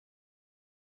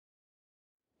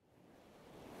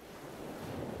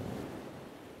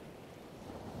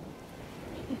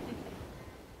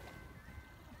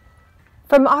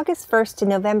From August 1st to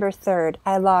November 3rd,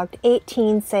 I logged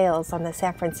 18 sails on the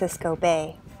San Francisco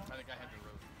Bay.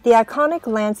 The iconic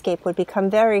landscape would become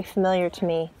very familiar to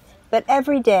me, but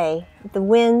every day, the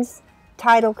winds,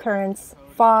 tidal currents,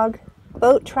 fog,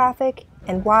 boat traffic,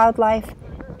 and wildlife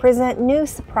present new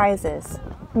surprises,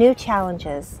 new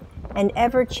challenges, and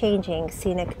ever-changing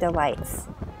scenic delights.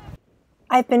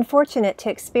 I've been fortunate to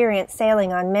experience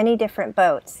sailing on many different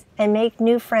boats and make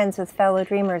new friends with fellow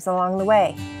dreamers along the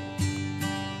way.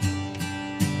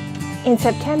 In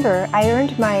September, I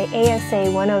earned my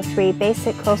ASA 103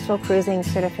 Basic Coastal Cruising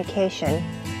certification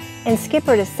and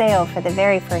skippered a sail for the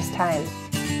very first time.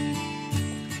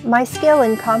 My skill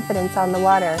and confidence on the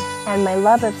water and my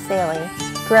love of sailing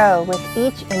grow with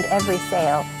each and every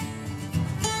sail.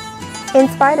 In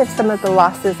spite of some of the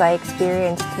losses I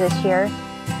experienced this year,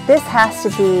 this has to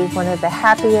be one of the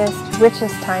happiest,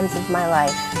 richest times of my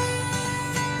life.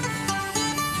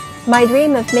 My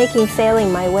dream of making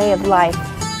sailing my way of life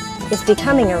is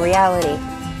becoming a reality,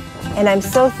 and I'm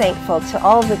so thankful to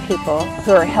all the people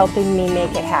who are helping me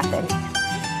make it happen.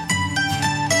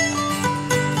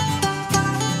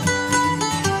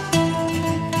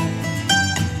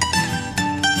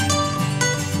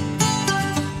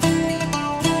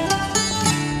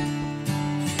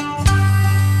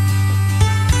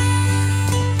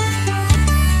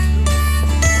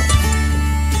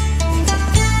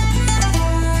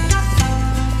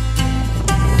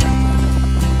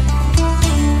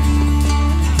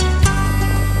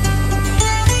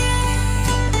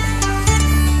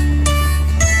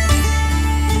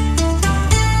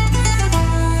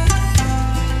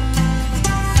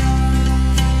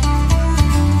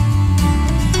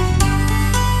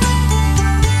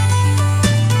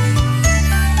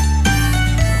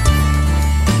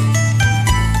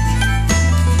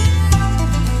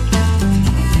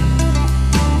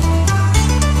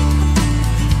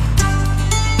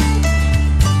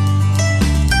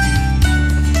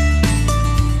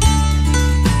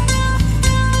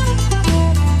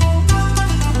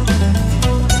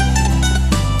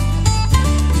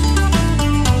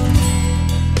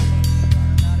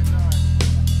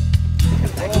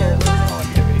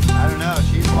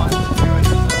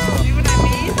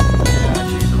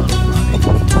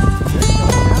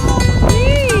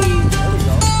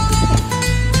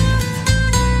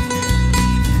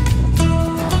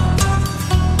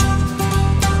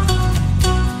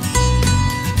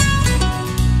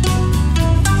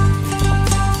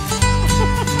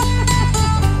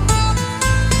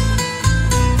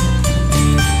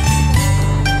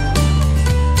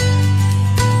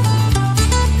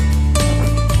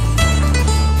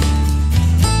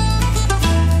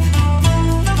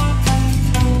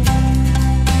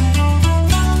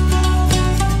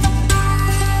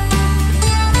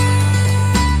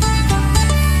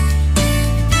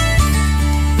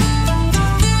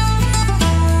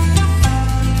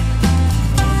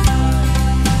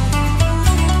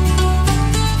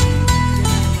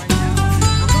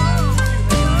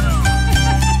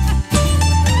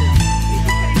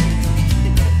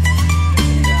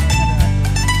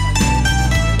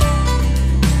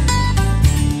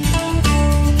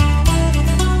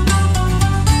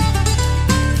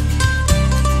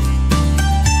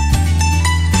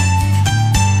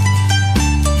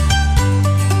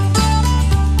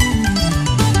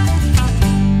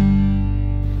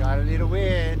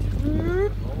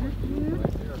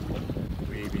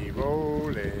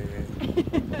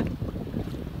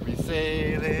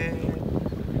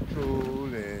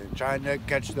 Trying to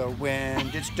catch the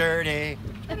wind, it's dirty.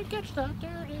 Trying to catch the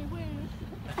dirty wind.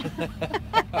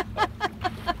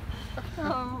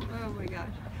 Oh my gosh.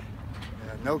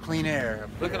 No clean air.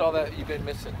 Look at all that you've been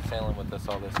missing sailing with us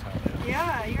all this time.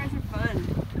 Yeah, you guys are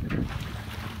fun.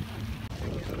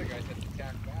 These other guys had to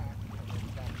tack back.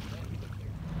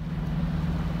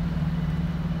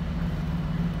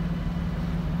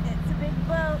 It's a big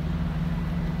boat.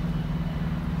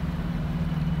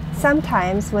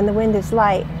 Sometimes, when the wind is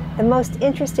light, the most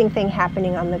interesting thing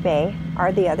happening on the bay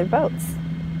are the other boats.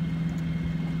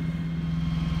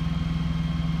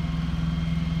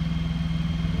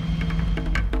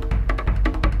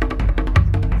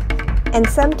 And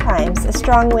sometimes a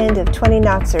strong wind of 20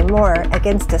 knots or more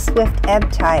against a swift ebb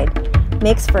tide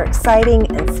makes for exciting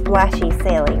and splashy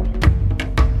sailing.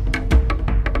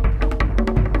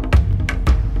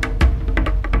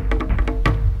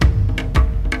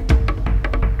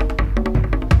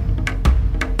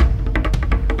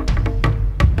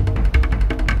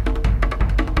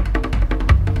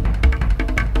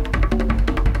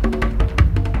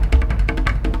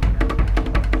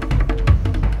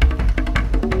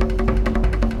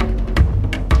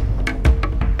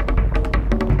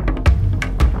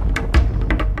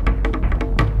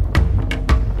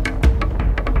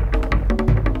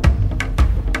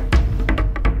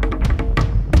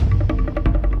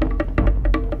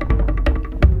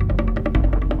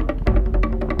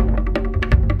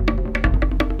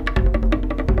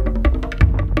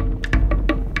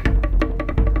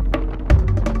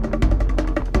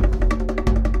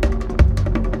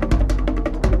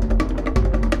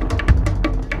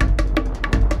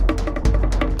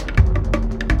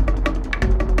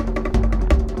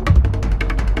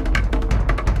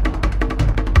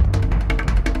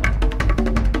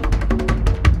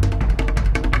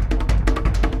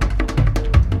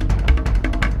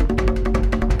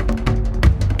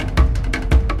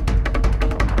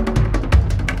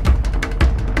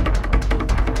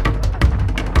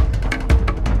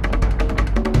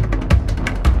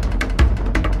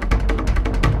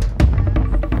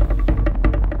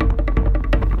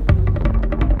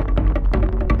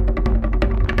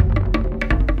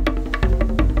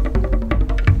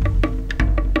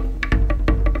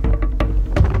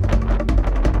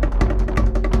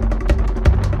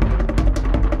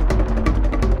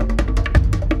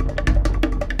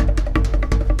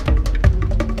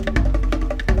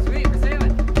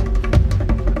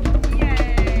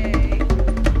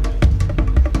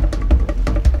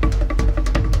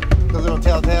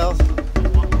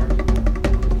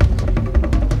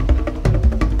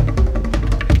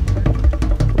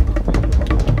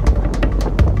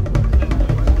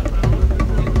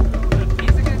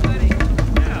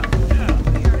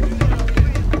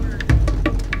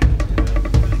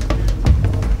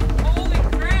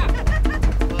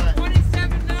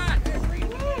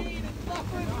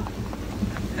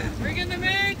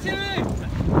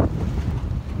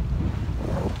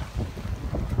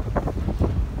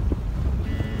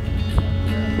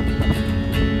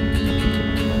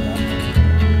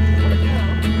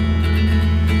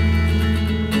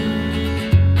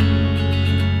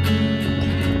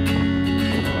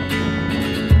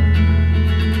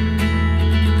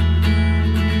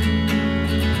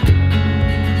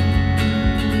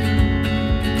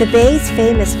 The bay's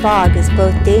famous fog is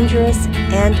both dangerous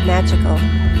and magical.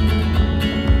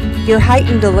 Your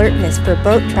heightened alertness for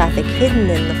boat traffic hidden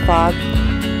in the fog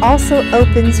also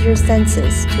opens your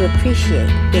senses to appreciate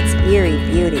its eerie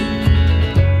beauty.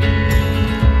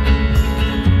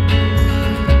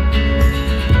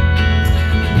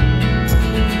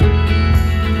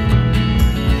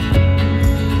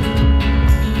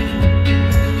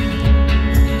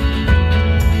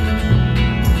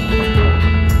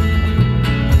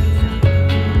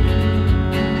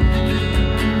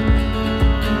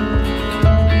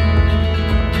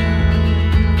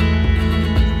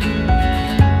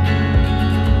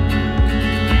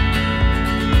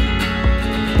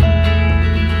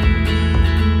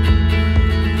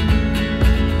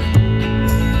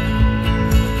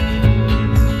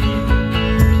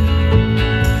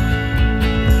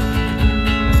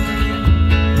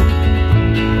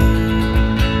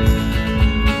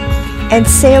 And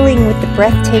sailing with the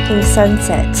breathtaking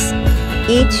sunsets,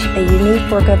 each a unique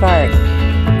work of art.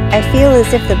 I feel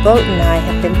as if the boat and I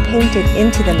have been painted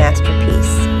into the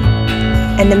masterpiece,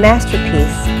 and the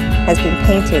masterpiece has been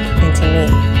painted into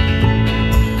me.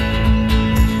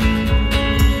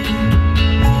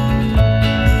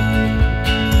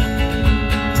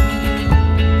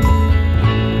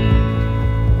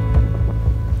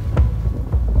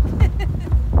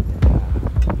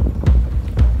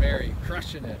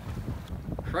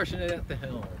 Crushing it at the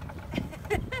helm.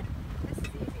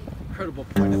 Incredible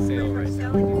point of sail right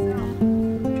now.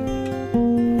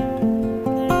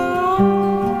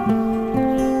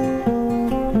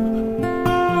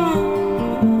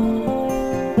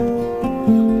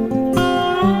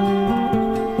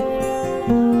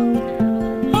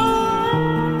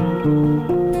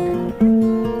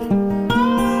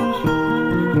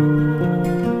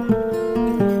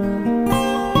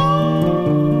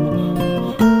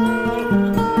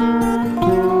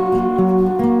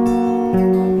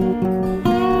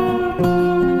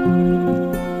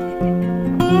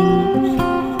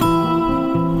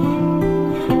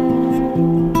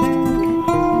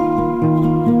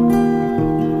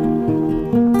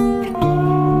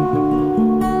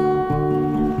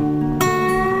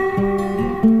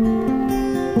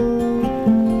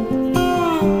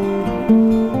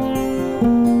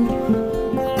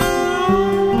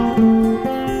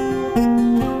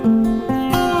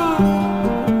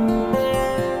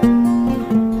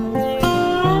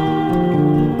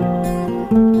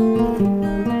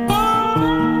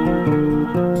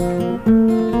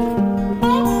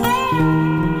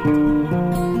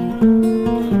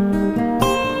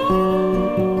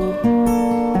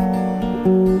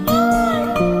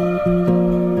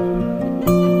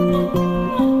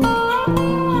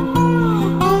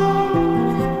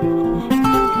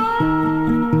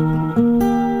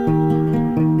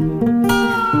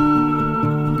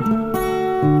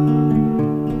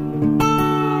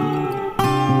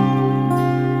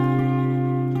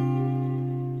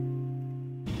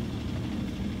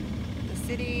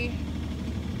 City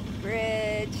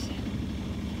bridge.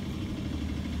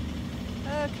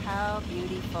 Look how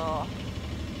beautiful.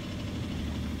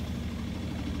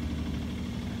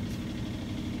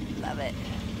 Love it.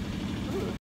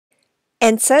 Ooh.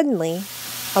 And suddenly,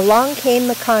 along came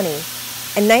Makani,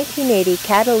 a 1980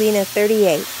 Catalina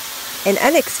 38, an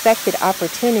unexpected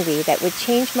opportunity that would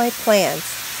change my plans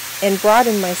and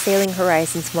broaden my sailing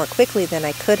horizons more quickly than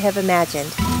I could have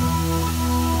imagined.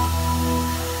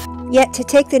 Yet to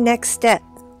take the next step,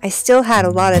 I still had a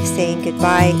lot of saying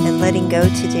goodbye and letting go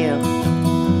to do.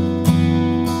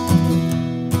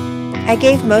 I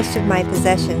gave most of my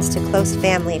possessions to close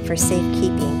family for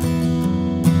safekeeping.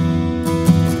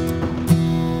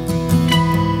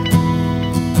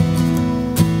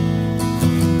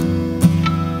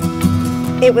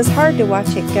 It was hard to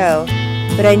watch it go,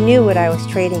 but I knew what I was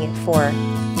trading it for.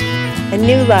 A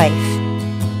new life,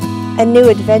 a new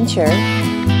adventure,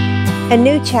 a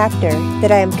new chapter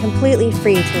that I am completely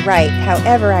free to write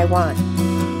however I want.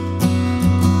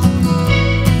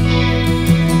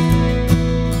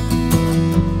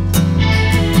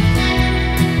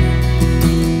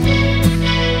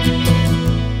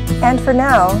 And for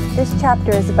now, this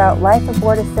chapter is about life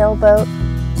aboard a sailboat,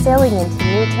 sailing into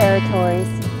new territories,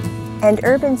 and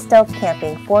urban stealth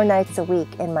camping 4 nights a week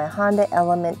in my Honda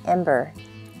Element Ember.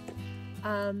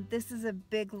 This is a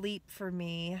big leap for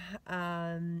me.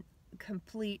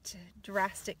 Complete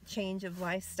drastic change of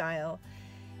lifestyle.